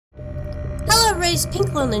everybody, it's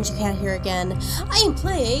Pinklilninjacat here again. I am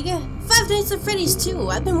playing Five Nights at Freddy's 2.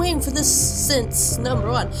 I've been waiting for this since number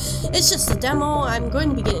 1. It's just a demo. I'm going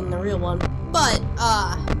to be getting the real one. But,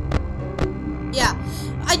 yeah.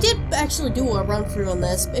 I did actually do a run-through on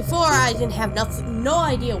this. Before, I didn't have no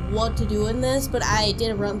idea what to do in this, but I did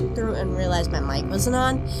a run-through and realized my mic wasn't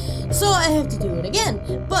on. So I have to do it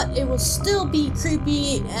again. But it will still be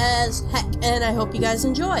creepy as heck, and I hope you guys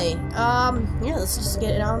enjoy. Yeah, let's just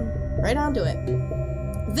get right onto it.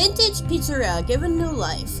 Vintage Pizzeria, given new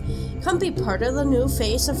life. Come be part of the new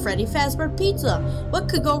face of Freddy Fazbear Pizza. What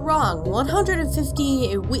could go wrong?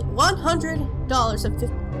 $150 and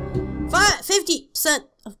 50%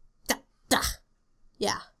 of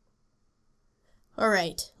yeah.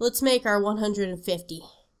 Alright, let's make our $150.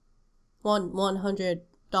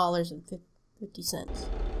 $100.50.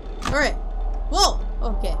 Alright. Whoa!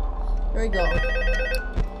 Okay. There we go.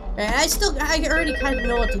 Alright, I already kind of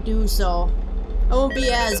know what to do, so I won't be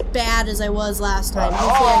as bad as I was last time.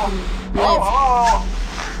 Hopefully I can live.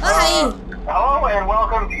 Hi! Hello and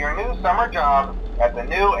welcome to your new summer job at the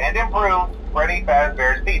new and improved Freddy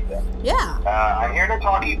Fazbear's Pizza. Yeah. I'm here to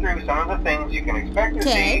talk you through some of the things you can expect to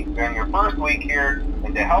see during your first week here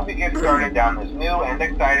and to help you get started down this new and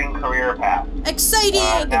exciting career path.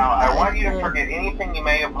 Exciting! Now, I want you to forget anything you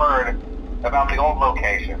may have heard about the old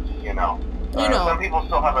locations, you know. Some people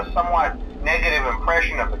still have a somewhat negative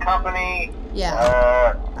impression of the company.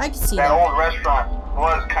 Yeah. I can see that. That old restaurant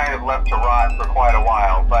was kind of left to rot for quite a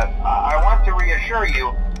while, but I want to reassure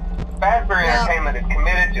you, Fazbear Entertainment is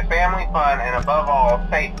committed to family fun and, above all,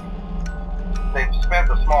 safety. They've spent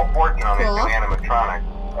a small fortune on these new animatronics.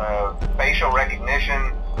 Facial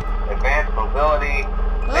recognition, advanced mobility.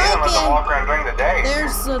 They even let them walk around during the day.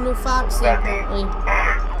 There's the new Foxy, apparently.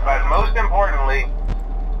 But most importantly,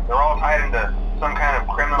 they're all tied into some kind of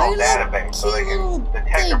criminal database, so they can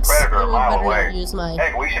detect a predator a mile away.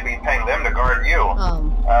 Heck, we should be paying them to guard you.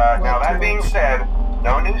 Now, that being said,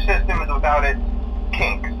 no new system is without its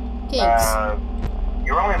kinks.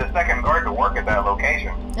 You're only the second guard to work at that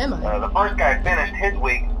location. Am I? The first guy finished his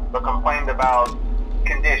week, but complained about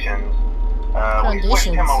conditions. We switched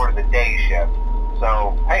him over to the day shift.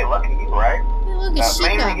 So, hey, look at you, right? Hey, look at Chica.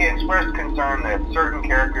 Mainly he expressed concern that certain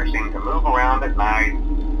characters seem to move around at night,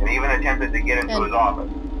 and even attempted to get into his office.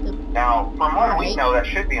 Now, from what we know, that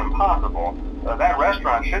should be impossible. That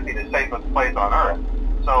restaurant should be the safest place on Earth.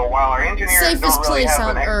 So, while our engineers don't really have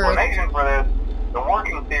an explanation for this, the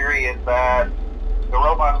working theory is that the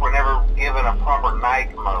robots were never given a proper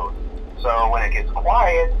night mode. So when it gets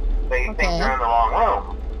quiet, they think they're in the wrong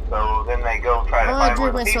room. So then they go try to find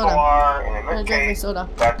where the people are, and in this case,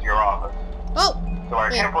 that's your office. Oh! So our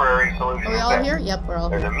temporary solution is this. Here? Yep, we're all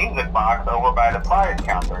There's here. a music box over by the prize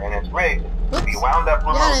counter, and it's rigged to be wound up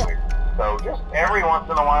remotely. So just every once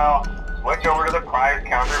in a while, switch over to the prize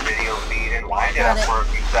counter video feed and wind it up for a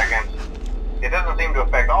few seconds. It doesn't seem to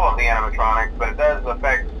affect all of the animatronics, but it does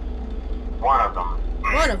affect one of them.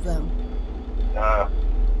 One of them.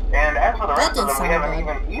 And as for the rest of them, we have an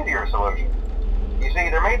even easier solution. You see,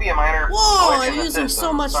 there may be a minor glitch I'm using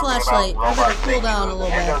so much flashlight. I better cool down a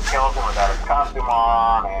little bit. Skeleton without his costume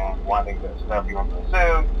on and wanting to stuff you into the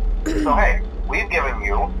suit. So hey, we've given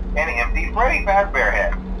you an empty Freddy Fazbear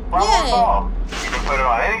head. Problem solved. You can put it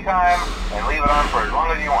on any time and leave it on for as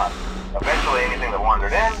long as you want. Eventually, anything that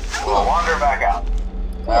wandered in will wander back out.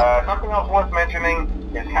 Something else worth mentioning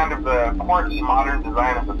is kind of the quirky modern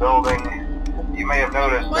design of the building. You may have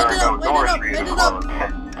noticed there are no door trees in the closed.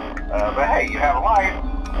 But hey, you have a light,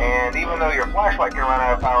 and even though your flashlight can run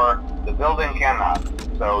out of power, the building cannot.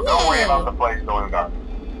 So don't worry about the place going dark.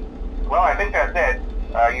 Well, I think that's it.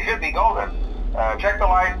 You should be golden. Check the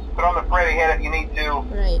lights, put on the Freddy head if you need to.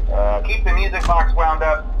 Keep the music box wound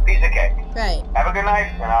up. Piece of cake. Have a good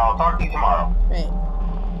night, and I'll talk to you tomorrow.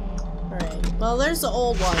 Alright. Well, there's the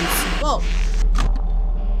old ones. Whoa.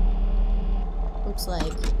 Looks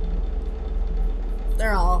like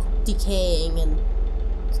they're all decaying and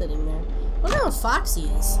sitting there. I wonder what Foxy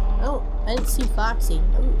is. I didn't see Foxy.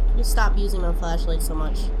 I'm gonna stop using my flashlight so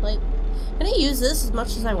much. Like, can I use this as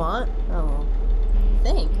much as I want? I don't know. I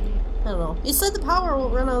think. I don't know. It said the power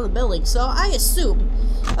won't run out of the building, so I assume.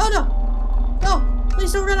 Oh no! No!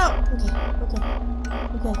 Please don't run out!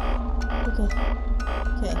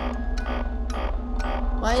 Okay.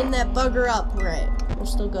 Line that bugger up. Right. We're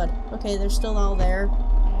still good. Okay, they're still all there.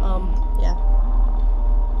 Yeah.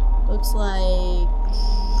 Looks like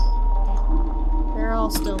they're all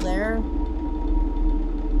still there.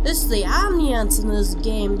 This is the ambience in this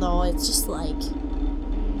game, though. It's just like,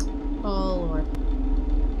 oh lord.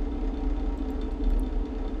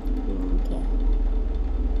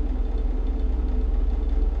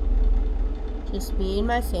 Just me and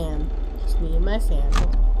my fan. Just me and my fan.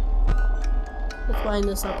 Okay. Let's wind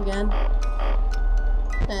this up again.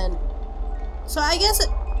 And so I guess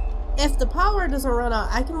if the power doesn't run out,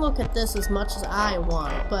 I can look at this as much as I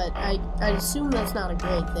want, but I assume that's not a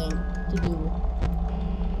great thing to do.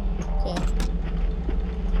 Okay.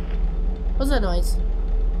 What's that noise?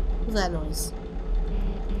 What's that noise?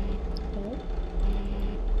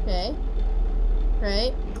 Okay.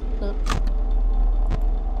 Right? No.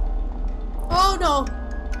 Oh no!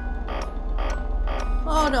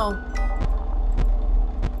 Oh no!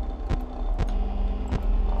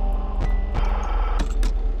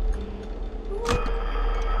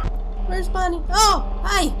 Where's Bonnie? Oh!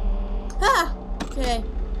 Hi! Ah! Okay.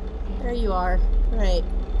 There you are. Right.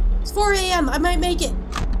 It's 4 a.m. I might make it.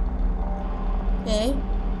 Okay.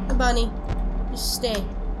 Hi, Bonnie. Just stay.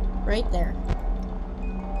 Right there.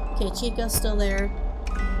 Okay, Chica's still there.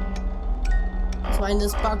 Let's wind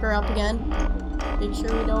this fucker up again. Make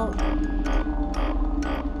sure we don't.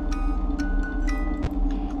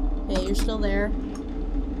 Okay, you're still there.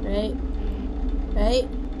 Right? Right?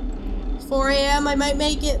 It's 4 a.m. I might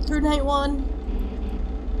make it through night 1.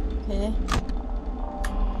 Okay.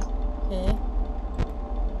 Okay.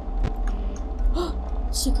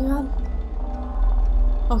 Chica gone?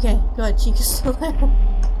 Okay, good. Chica's still there.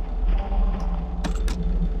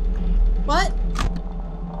 What?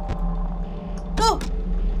 No!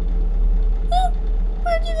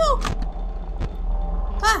 Where'd you go?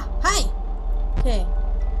 Ah! Hi! Okay.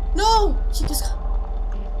 No! Chica's gone.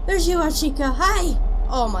 There's you are, Chica. Hi!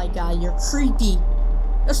 Oh my god, you're creepy.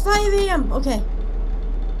 It's 5 a.m. Okay.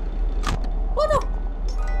 Oh no!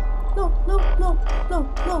 No, no, no, no,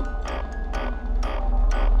 no.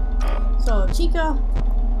 So, Chica,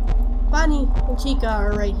 Bonnie, and Chica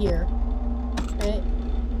are right here. Right?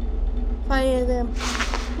 5 a.m.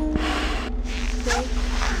 Okay.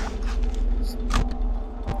 Just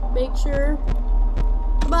make sure.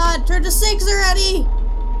 Come on, turn to 6 already!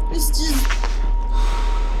 It's just...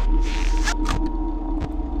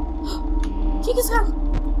 Chica's gone!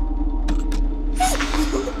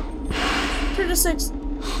 Turn to 6.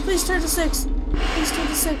 Please turn to 6. Please turn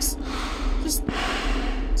to 6.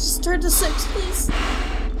 Just turn to 6, please.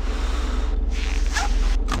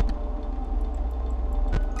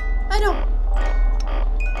 I know.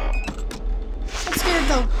 I'm scared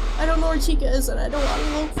though. I don't know where Chica is and I don't want to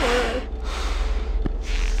look for her.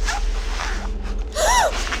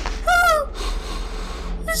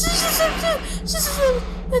 She's just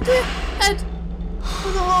at the end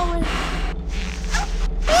of the hallway.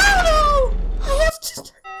 Oh no! I have to turn.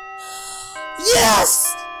 Yes!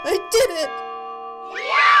 I did it!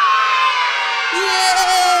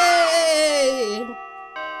 Yay!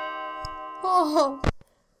 Oh.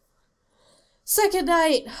 Second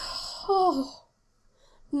night. Oh.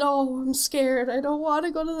 No, I'm scared. I don't want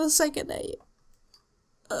to go to the second night.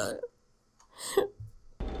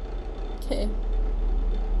 Okay.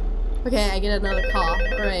 Okay, I get another call.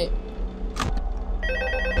 Alright.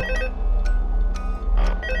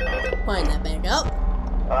 Wind that back up.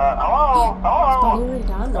 Hello? Hello?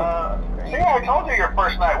 See, I told you your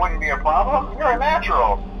first night wouldn't be a problem. You're a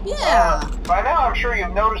natural. Yeah. By now, I'm sure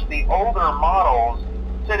you've noticed the older models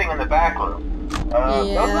sitting in the back room.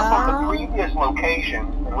 Those are from the previous location,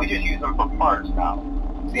 and we just use them for parts now.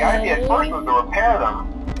 The idea at first was to repair them.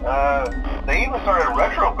 They even started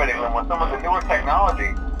retrofitting them with some of the newer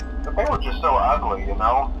technology, but they were just so ugly, you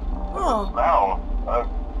know? Oh. The smell.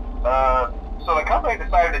 So the company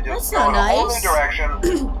decided to just go in a whole new direction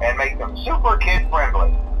and make them super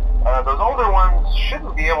kid-friendly. Those older ones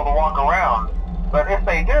shouldn't be able to walk around, but if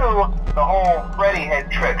they do, the whole Freddy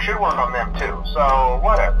head trick should work on them too, so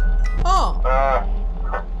whatever. Oh.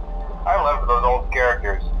 I loved those old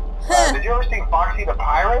characters. Did you ever see Foxy the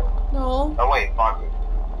Pirate? No. Oh wait, Foxy.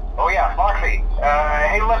 Oh yeah, Foxy.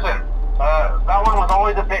 Hey listen, that one was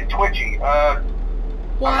always a bit twitchy. Why?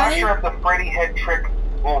 I'm not sure if the Freddy head trick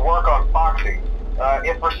will work on Foxy.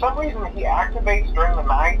 If for some reason he activates during the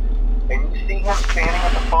night, and you see him standing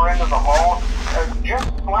at the far end of the hall, just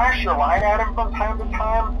flash your light at him from time to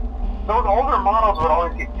time. Those older models would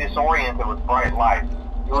always get disoriented with bright lights.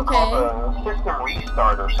 It would cause a system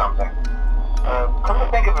restart or something. Come to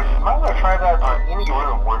think of it, you might want to try that on any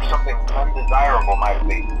room where something undesirable might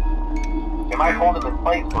be. It might hold him in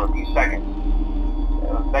place for a few seconds.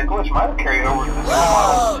 That glitch might have carried over to the new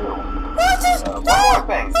models too. One more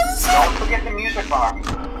thing, don't forget the music box.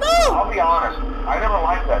 No! I'll be honest, I never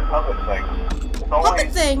liked that puppet thing. It's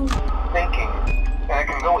always thinking, and it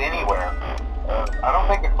can go anywhere. I don't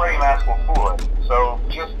think the Freddy mask will fool it, so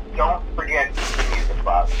just don't forget the music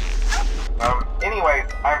box. Anyway,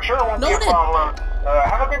 I'm sure it won't be a problem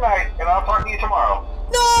Have a good night, and I'll talk to you tomorrow.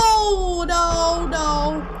 No, no,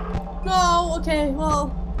 no. No, okay,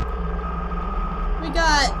 well. We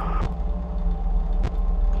got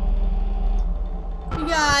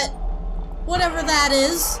whatever that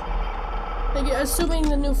is. Assuming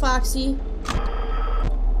the new Foxy.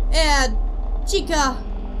 And Chica.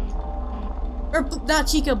 Or not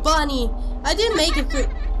Chica, Bunny. I didn't make it through.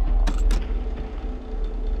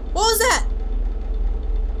 What was that?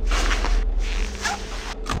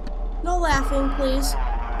 No laughing, please.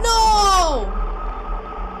 No!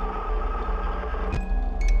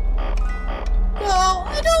 No,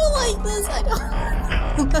 I don't like this. I don't.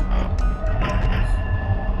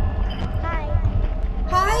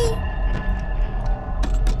 Hi?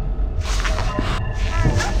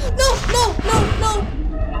 No, no, no, no.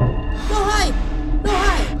 No, hi. No,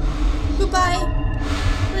 hi. Goodbye.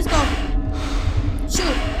 Let's go.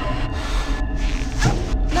 Shoot.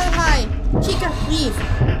 Not hi. Chica, leave.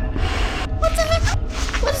 What the heck?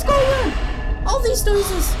 What is going on? All these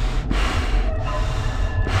noises.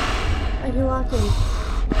 I hear walking.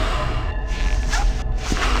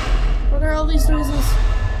 What are all these noises?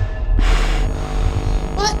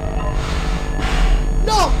 What?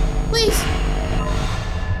 No! Please!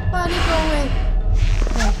 Bonnie, go away.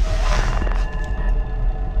 Okay.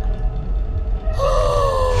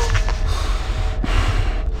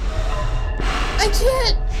 I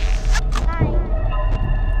can't!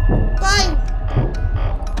 Bye!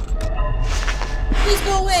 Please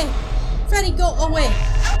go away! Freddy, go away!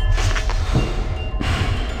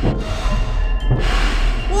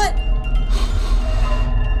 What?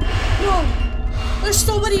 No! There's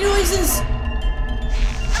so many noises!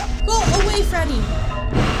 Go away, Freddy!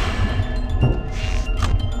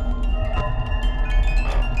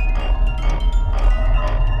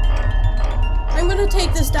 I'm gonna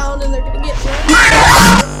take this down and they're gonna get rid.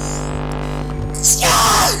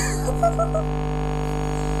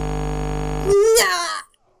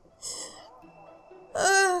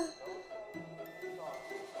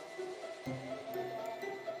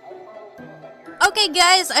 Okay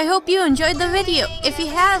guys, I hope you enjoyed the video. If you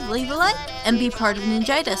have, leave a like and be part of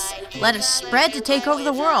Ningitis. Let us spread to take over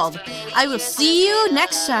the world. I will see you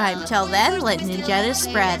next time. Till then, let Ningitis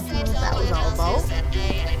spread. That was all about.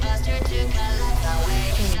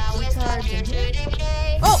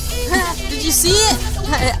 Oh! Did you see it?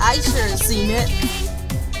 I sure have seen it.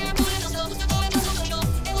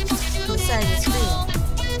 Beside the screen.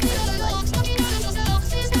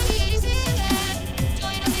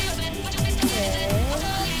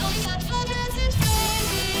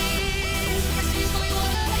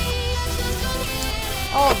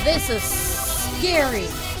 Oh, this is scary.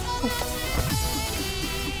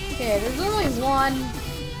 Okay, there's only one